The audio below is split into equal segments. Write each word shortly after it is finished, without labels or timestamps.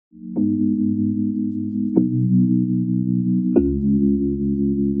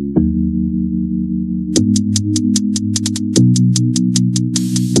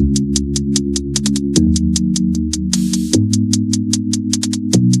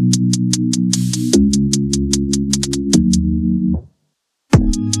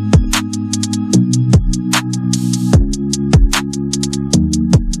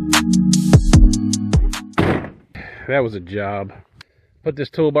that was a job. Put this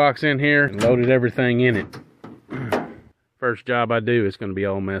toolbox in here and loaded everything in it. First job I do, it's going to be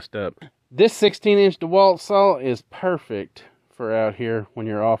all messed up. This 16-inch DeWalt saw is perfect for out here when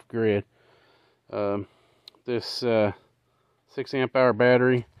you're off grid. This 6 amp hour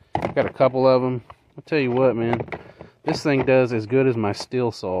battery, got a couple of them. I'll tell you what, man, this thing does as good as my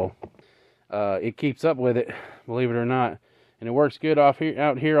steel saw. It keeps up with it, believe it or not. And it works good out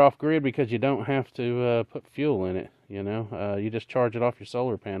here off grid because you don't have to put fuel in it, you know. You just charge it off your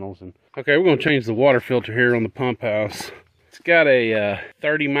solar panels. And okay, we're going to change the water filter here on the pump house. It's got a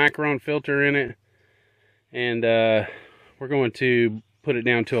 30 micron filter in it. And we're going to put it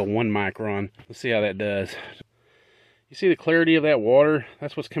down to a 1 micron. Let's see how that does. You see the clarity of that water?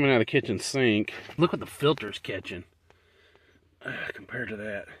 That's what's coming out of the kitchen sink. Look what the filter's catching compared to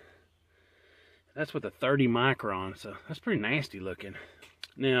that. That's with a 30 micron, so that's pretty nasty looking.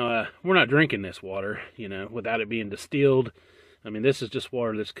 Now, we're not drinking this water, you know, without it being distilled. I mean, this is just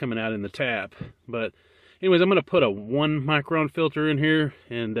water that's coming out in the tap. But anyways, I'm going to put a 1 micron filter in here,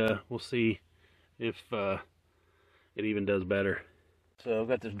 and we'll see if it even does better. So I've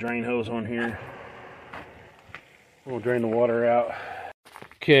got this drain hose on here. We'll drain the water out.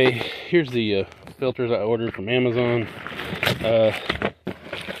 Okay, here's the filters I ordered from Amazon.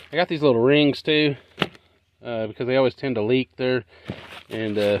 I got these little rings too, because they always tend to leak there.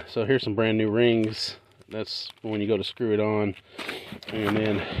 And so here's some brand new rings. That's when you go to screw it on. And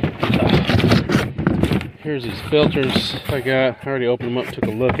then here's these filters I got. I already opened them up, took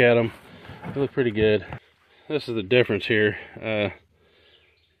a look at them. They look pretty good. This is the difference here. Yeah,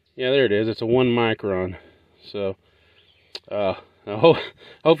 there it is. It's a 1 micron. So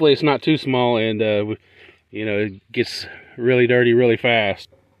hopefully it's not too small, and you know, it gets really dirty really fast.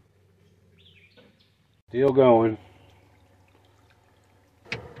 Still going.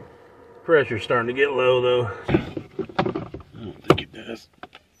 Pressure's starting to get low though. I don't think it does.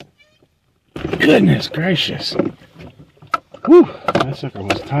 Goodness gracious. Whew, that sucker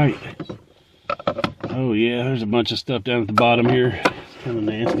was tight. Oh yeah, there's a bunch of stuff down at the bottom here. It's kind of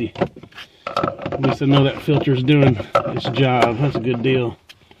nasty. At least I know that filter's doing its job. That's a good deal.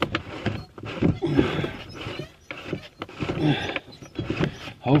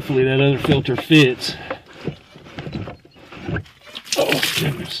 Hopefully that other filter fits. Oh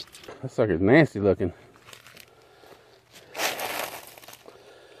goodness. That sucker's nasty looking.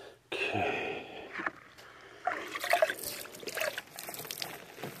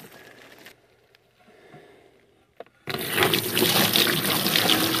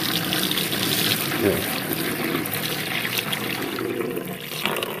 Okay.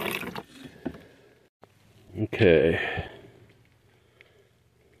 Okay.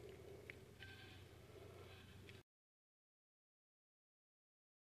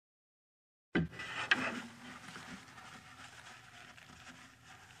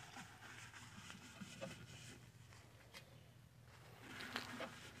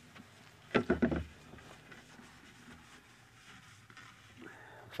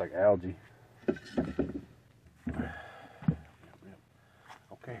 Looks like algae.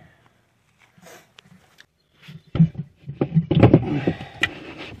 Okay.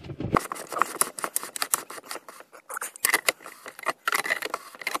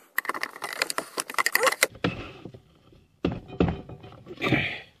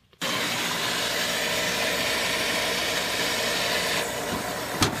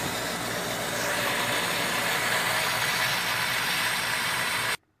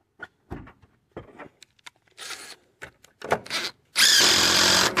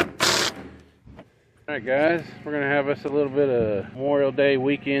 Alright guys, we're going to have us a little bit of Memorial Day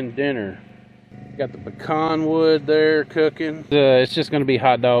weekend dinner. Got the pecan wood there cooking. It's just going to be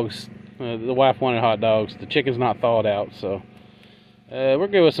hot dogs. The wife wanted hot dogs. The chicken's not thawed out, so we're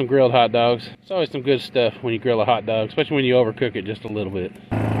good with some grilled hot dogs. It's always some good stuff when you grill a hot dog, especially when you overcook it just a little bit.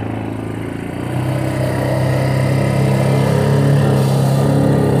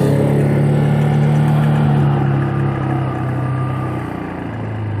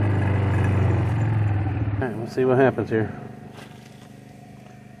 Alright, let's see what happens here.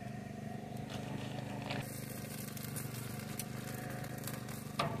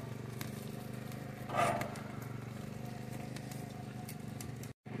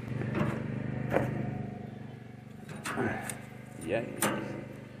 Yes.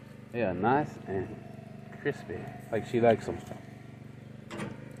 Yeah, nice and crispy, like she likes them.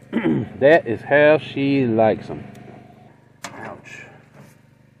 That is how she likes them. Ouch.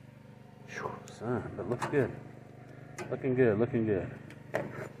 Whew, son, but looks good. Looking good, looking good.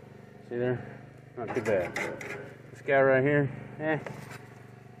 See there? Not too bad. This guy right here,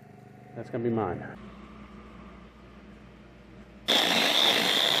 that's gonna be mine.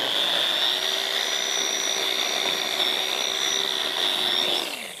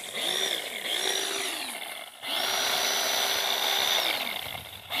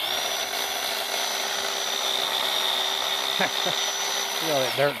 all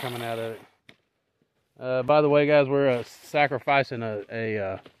that dirt coming out of it. By the way, guys, we're sacrificing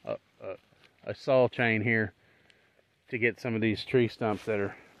a saw chain here to get some of these tree stumps that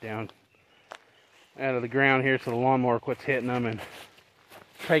are down out of the ground here, so the lawnmower quits hitting them, and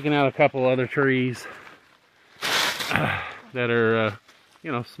taking out a couple other trees that are,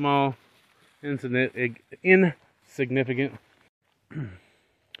 you know, small, insignificant.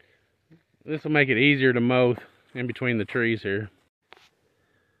 This will make it easier to mow in between the trees here.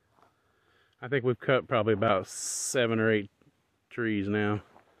 I think we've cut probably about 7 or 8 trees now.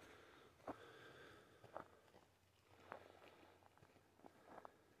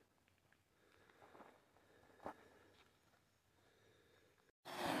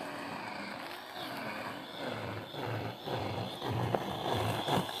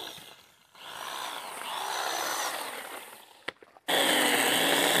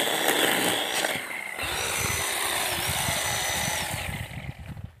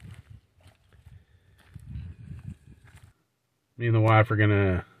 Me and the wife are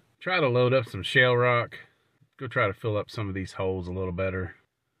gonna try to load up some shale rock, go try to fill up some of these holes a little better.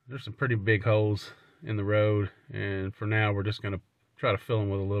 There's some pretty big holes in the road, and for now we're just gonna try to fill them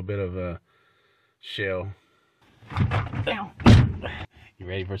with a little bit of shale. Ow. You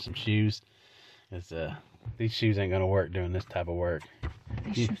ready for some shoes? These shoes ain't gonna work doing this type of work.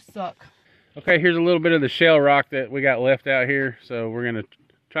 These shoes suck. Okay, here's a little bit of the shale rock that we got left out here, so we're gonna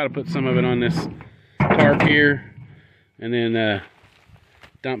try to put some of it on this tarp here, and then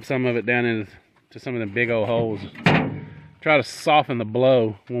dump some of it down into some of the big old holes. Try to soften the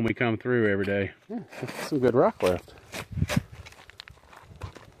blow when we come through every day. Yeah, that's some good rock left.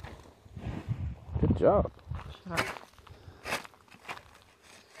 Good job.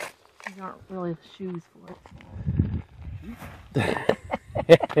 These aren't really the shoes for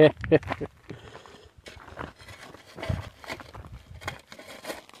it.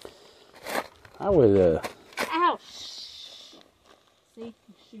 I would Ouch! See, your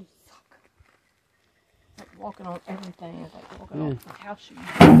shoes suck. It's like walking on everything. It's like walking on house shoes.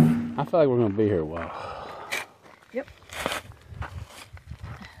 I feel like we're gonna be here a while. Yep.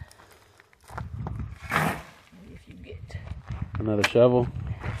 Maybe if you get Another shovel?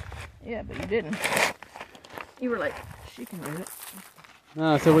 Yeah, but you didn't. You were like, she can do it.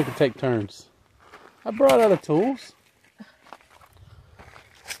 No, I said we could take turns. I brought other tools.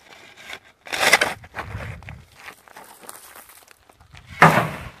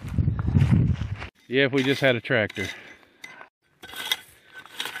 Yeah, if we just had a tractor.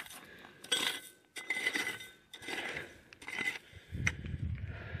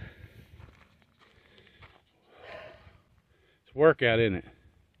 It's workout, isn't it?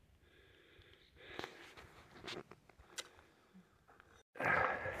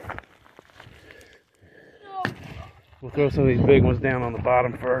 We'll throw some of these big ones down on the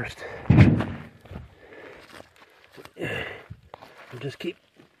bottom first. And just keep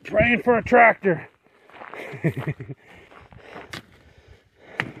praying for a tractor.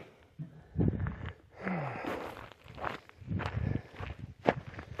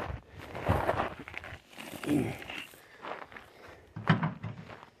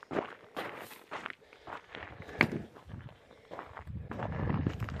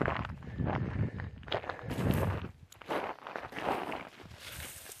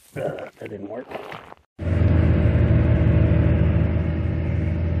 That didn't work.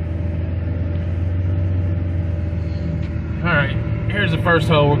 Alright, here's the first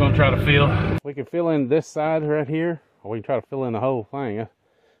hole we're going to try to fill. We can fill in this side right here, or we can try to fill in the whole thing.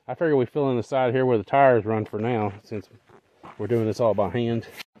 I figure we fill in the side here where the tires run for now, since we're doing this all by hand.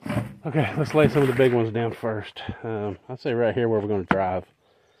 Okay, let's lay some of the big ones down first. I'd say right here where we're going to drive.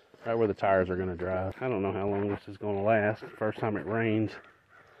 Right where the tires are going to drive. I don't know how long this is going to last. First time it rains.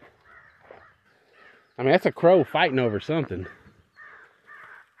 I mean, that's a crow fighting over something.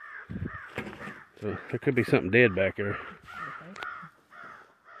 So there could be something dead back there.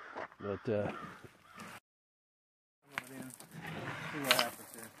 But,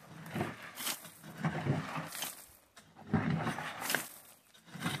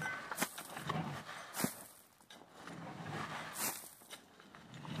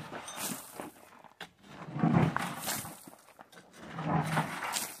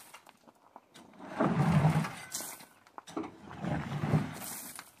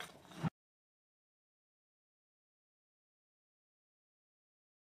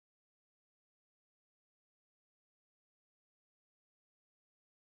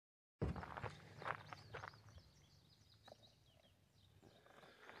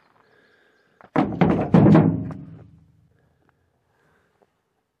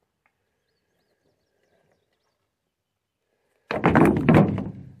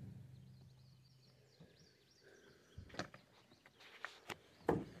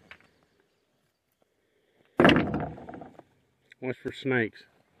 Watch for snakes.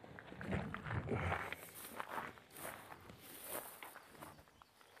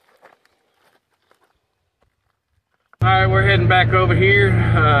 Alright, we're heading back over here.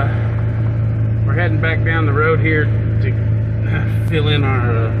 We're heading back down the road here to fill in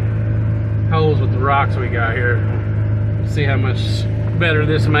our holes with the rocks we got here. See how much better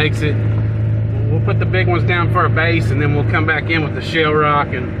this makes it. We'll put the big ones down for a base, and then we'll come back in with the shell rock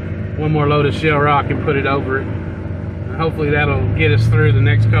and one more load of shell rock and put it over it. And hopefully that'll get us through the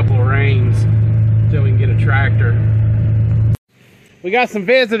next couple of rains until we can get a tractor. We got some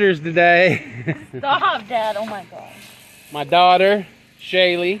visitors today. Stop, Dad. Oh my God. My daughter,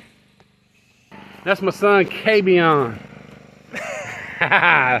 Shaylee. That's my son, Kabion.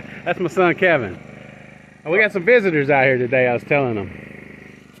 That's my son, Kevin. Oh, we got some visitors out here today, I was telling them.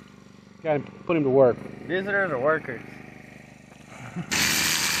 Got to put him to work. Visitors or workers?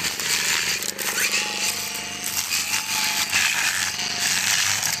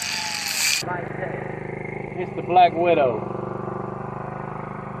 It's the Black Widow.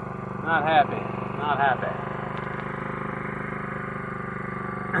 Not happy. Not happy.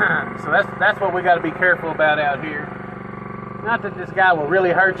 So that's what we got to be careful about out here. Not that this guy will really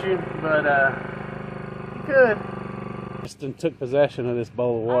hurt you, but he could. Just took possession of this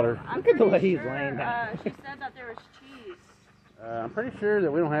bowl of water. Look at the way he's laying down. She said that there was cheese. I'm pretty sure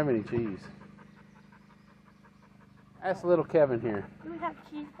that we don't have any cheese. That's little Kevin here. Do we have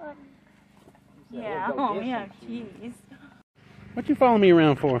cheese, buddy? Yeah, we have cheese. What you following me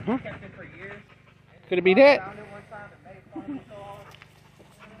around for, huh? Could it be that?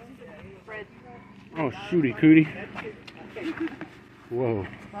 Oh, shooty cootie. Whoa.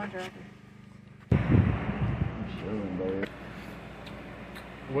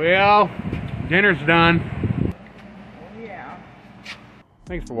 Well, dinner's done. Yeah.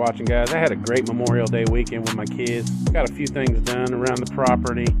 Thanks for watching, guys. I had a great Memorial Day weekend with my kids. Got a few things done around the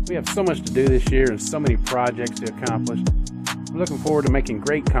property. We have so much to do this year and so many projects to accomplish. I'm looking forward to making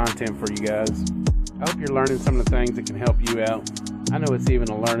great content for you guys. I hope you're learning some of the things that can help you out. I know it's even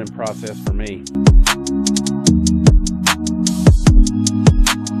a learning process for me.